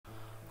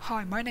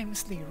Hi, my name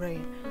is Li Rui.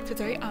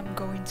 Today I'm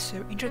going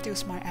to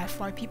introduce my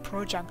FYP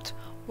project,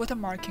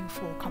 Watermarking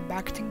for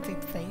Combating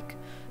Deepfake,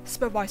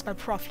 supervised by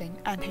Prof. Lin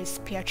and his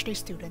PhD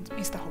student,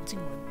 Mr. Hou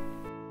Jingwen.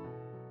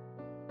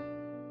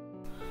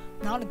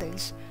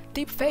 Nowadays,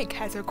 deepfake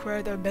has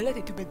acquired the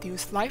ability to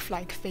produce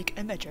lifelike fake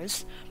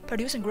images,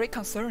 producing great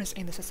concerns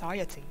in the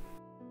society.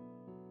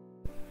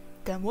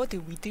 Then what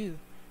do we do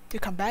to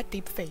combat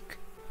deepfake?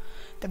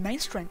 The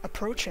mainstream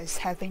approaches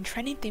have been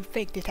training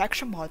deepfake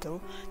detection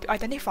model to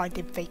identify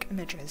deepfake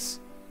images.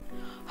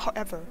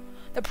 However,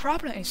 the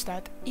problem is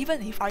that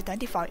even if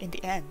identified in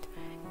the end,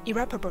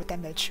 irreparable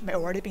damage may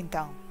already be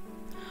done.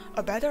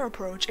 A better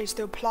approach is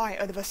to apply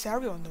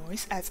adversarial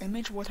noise as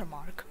image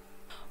watermark.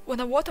 When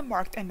a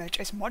watermarked image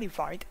is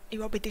modified, it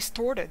will be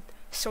distorted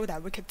so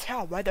that we can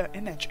tell whether the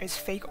image is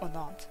fake or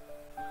not.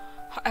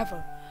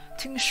 However,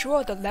 to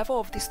ensure the level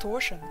of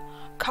distortion,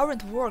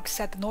 current work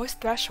set the noise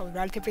threshold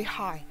relatively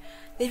high,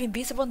 leaving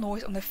visible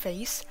noise on the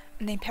face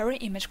and impairing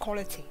image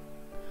quality.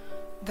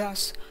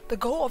 Thus, the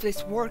goal of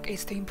this work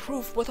is to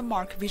improve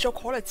watermark visual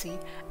quality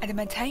and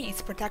maintain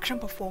its protection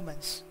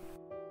performance.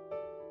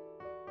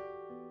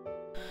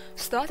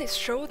 Studies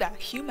show that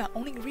humans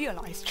only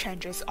realize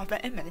changes of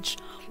an image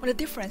when the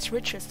difference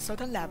reaches a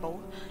certain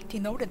level,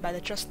 denoted by the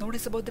just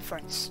noticeable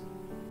difference.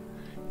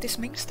 This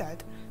means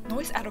that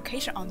noise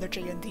allocation under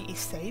JND is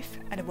safe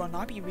and will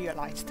not be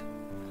realized.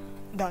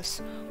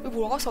 Thus, we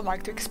would also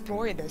like to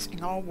exploit this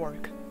in our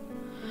work.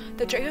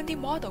 The JND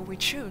model we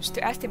choose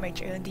to estimate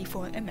JND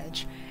for an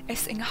image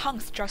is the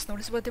enhanced just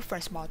noticeable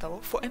difference model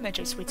for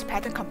images with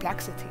pattern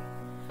complexity.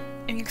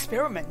 In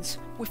experiments,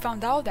 we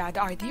found out that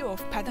the idea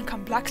of pattern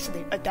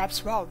complexity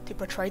adapts well to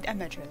portrayed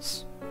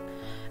images.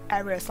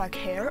 Areas like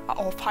hair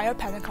are of higher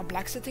pattern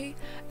complexity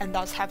and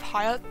thus have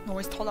higher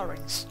noise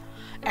tolerance.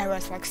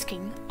 Areas like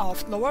skin are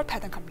of lower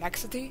pattern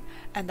complexity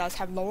and thus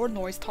have lower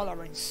noise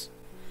tolerance.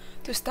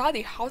 To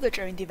study how the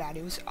JND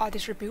values are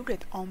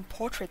distributed on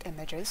portrait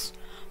images,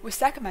 we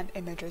segment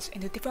images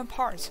into different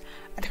parts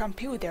and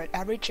compute their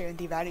average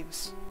JND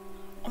values.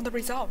 On the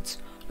results,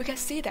 we can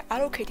see that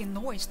allocating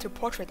noise to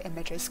portrait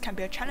images can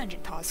be a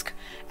challenging task,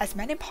 as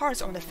many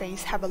parts on the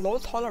face have a low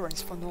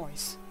tolerance for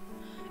noise.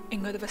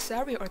 In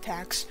adversarial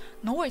attacks,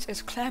 noise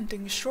is claimed to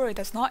ensure it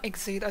does not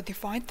exceed a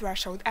defined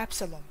threshold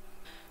epsilon.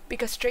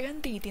 Because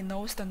JND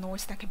denotes the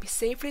noise that can be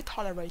safely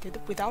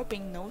tolerated without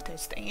being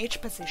noticed in each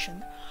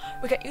position,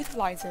 we can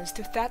utilize this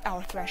to set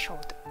our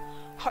threshold.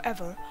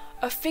 However,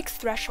 a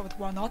fixed threshold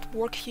will not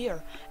work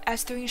here,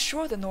 as to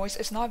ensure the noise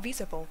is not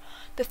visible,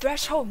 the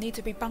threshold needs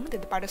to be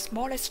bounded by the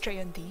smallest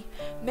JND,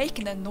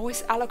 making the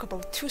noise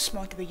allocable too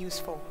small to be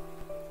useful.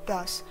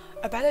 Thus,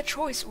 a better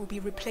choice would be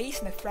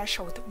replacing the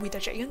threshold with a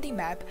JND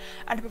map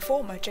and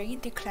perform a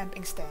JND clamp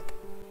instead.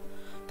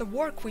 The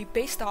work we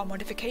based our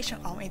modification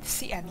on is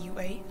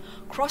CMUA,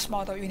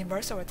 cross-model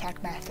universal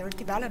attack method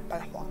developed by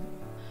Huang.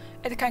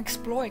 It can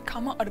exploit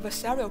common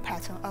adversarial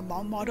pattern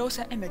among models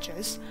and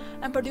images,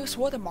 and produce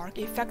watermark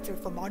effective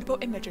for multiple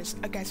images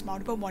against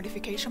multiple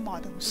modification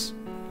models.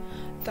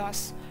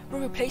 Thus, we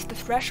replace the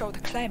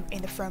threshold claim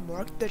in the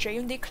framework, the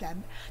JND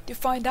claim, to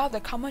find out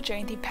the common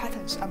JND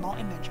patterns among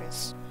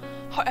images.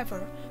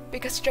 However,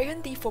 because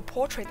JND for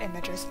portrait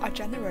images are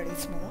generally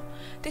small,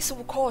 this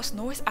will cause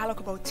noise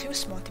allocable too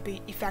small to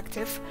be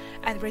effective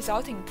and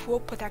result in poor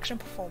protection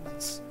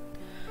performance.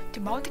 To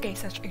mitigate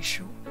such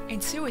issue,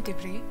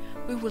 intuitively,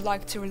 we would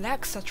like to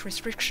relax such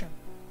restriction.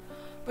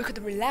 We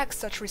could relax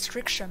such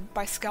restriction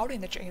by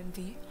scaling the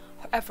JND.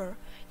 However,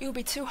 it would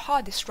be too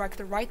hard to strike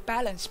the right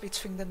balance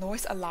between the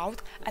noise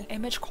allowed and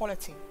image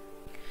quality.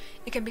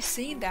 It can be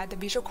seen that the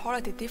visual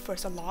quality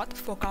differs a lot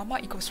for gamma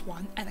equals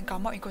 1 and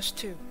gamma equals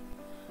 2.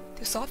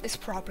 To solve this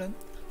problem,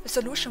 the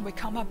solution we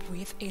come up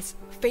with is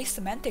phase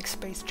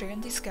semantics-based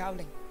JND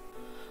scaling.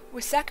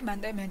 We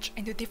segment the image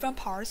into different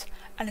parts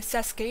and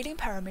set scaling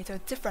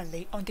parameters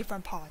differently on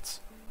different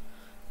parts.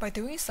 By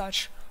doing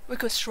such, we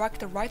could strike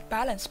the right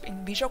balance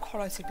in visual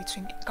quality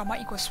between gamma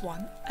equals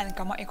 1 and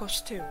gamma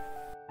equals 2.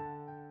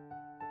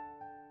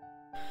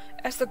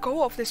 As the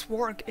goal of this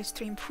work is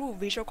to improve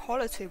visual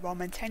quality while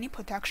maintaining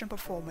protection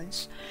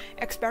performance,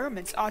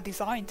 experiments are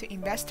designed to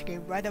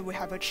investigate whether we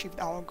have achieved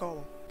our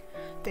goal.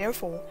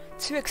 Therefore,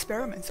 2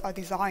 experiments are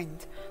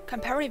designed,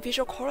 comparing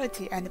visual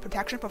quality and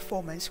protection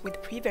performance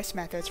with previous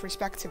methods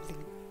respectively.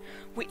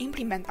 We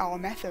implement our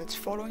methods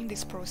following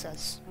this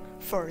process.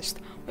 First,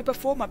 we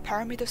perform a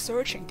parameter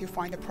searching to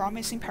find a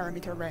promising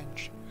parameter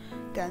range.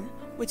 Then,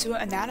 we do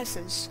an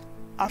analysis.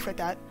 After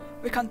that,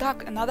 we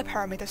conduct another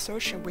parameter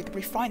searching with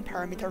refined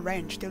parameter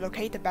range to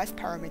locate the best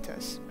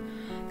parameters.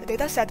 The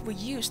dataset we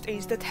used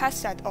is the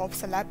test set of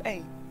Celeb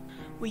A.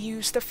 We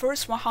use the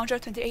first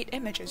 128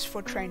 images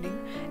for training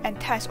and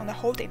test on the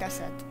whole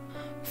dataset.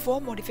 4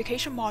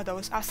 modification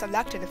models are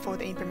selected for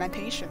the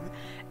implementation,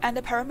 and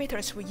the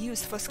parameters we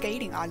use for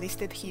scaling are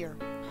listed here.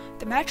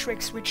 The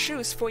metrics we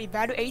choose for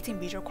evaluating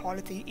visual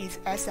quality is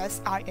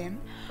SSIM,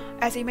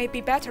 as it may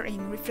be better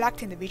in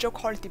reflecting the visual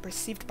quality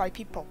perceived by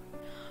people.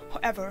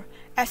 However,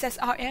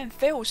 SSIM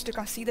fails to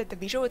consider the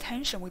visual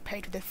attention we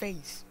pay to the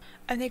face.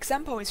 An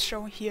example is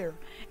shown here.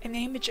 In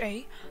image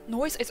A,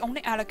 noise is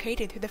only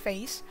allocated to the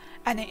face,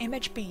 and in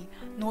image B,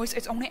 noise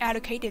is only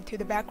allocated to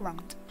the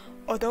background.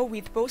 Although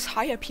with both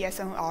higher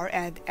PSNR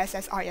and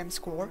SSIM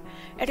score,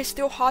 it is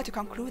still hard to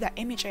conclude that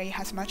image A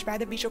has much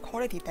better visual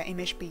quality than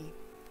image B.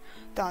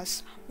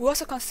 Thus, we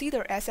also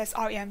consider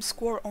SSIM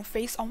score on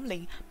face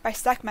only by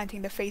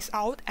segmenting the face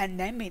out and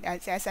name it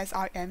as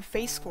SSIM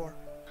face score.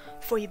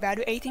 For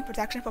evaluating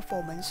protection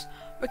performance,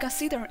 we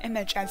consider an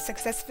image as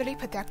successfully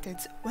protected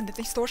when the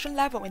distortion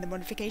level in the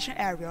modification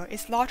area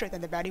is larger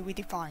than the value we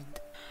defined.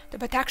 The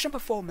protection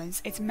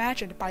performance is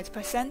measured by the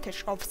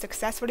percentage of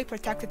successfully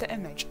protected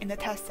image in the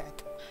test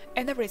set.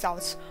 In the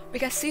results, we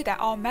can see that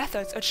our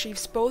methods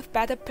achieves both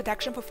better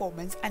protection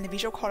performance and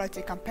visual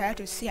quality compared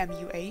to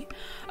CMUA,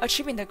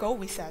 achieving the goal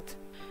we set.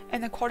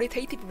 In the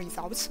qualitative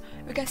results,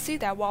 we can see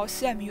that while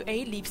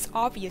CMUA leaves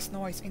obvious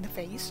noise in the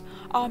face,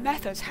 our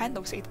methods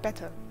handles it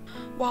better.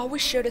 While we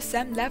share the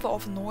same level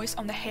of noise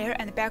on the hair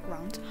and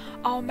background,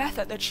 our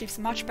method achieves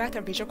much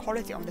better visual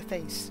quality on the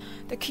face.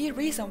 The key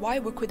reason why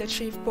we could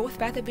achieve both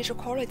better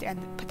visual quality and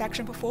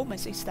protection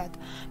performance is that,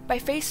 by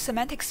face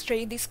semantic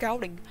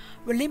descaling,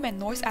 we limit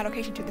noise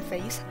allocation to the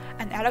face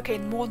and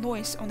allocate more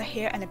noise on the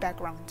hair and the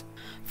background.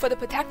 For the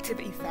protective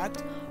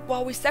effect,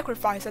 while we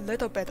sacrifice a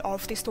little bit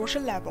of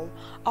distortion level,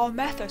 our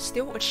methods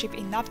still achieve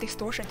enough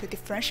distortion to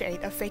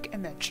differentiate a fake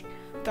image.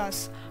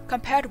 Thus,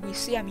 compared with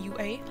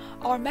CMUA,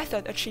 our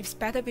method achieves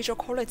better visual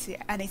quality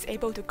and is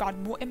able to guard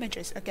more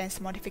images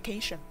against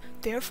modification.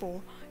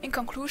 Therefore, in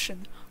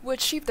conclusion, we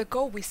achieved the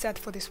goal we set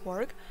for this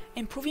work,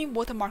 improving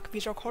watermark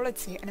visual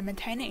quality and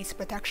maintaining its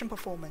protection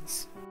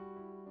performance.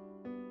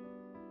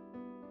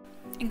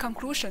 In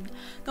conclusion,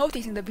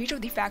 noticing the visual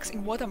defects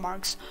in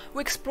watermarks,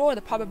 we explore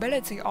the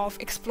probability of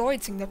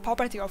exploiting the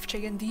property of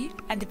JND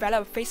and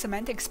develop face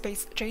semantic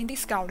space JND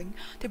scaling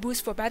to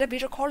boost for better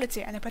visual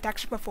quality and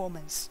protection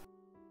performance.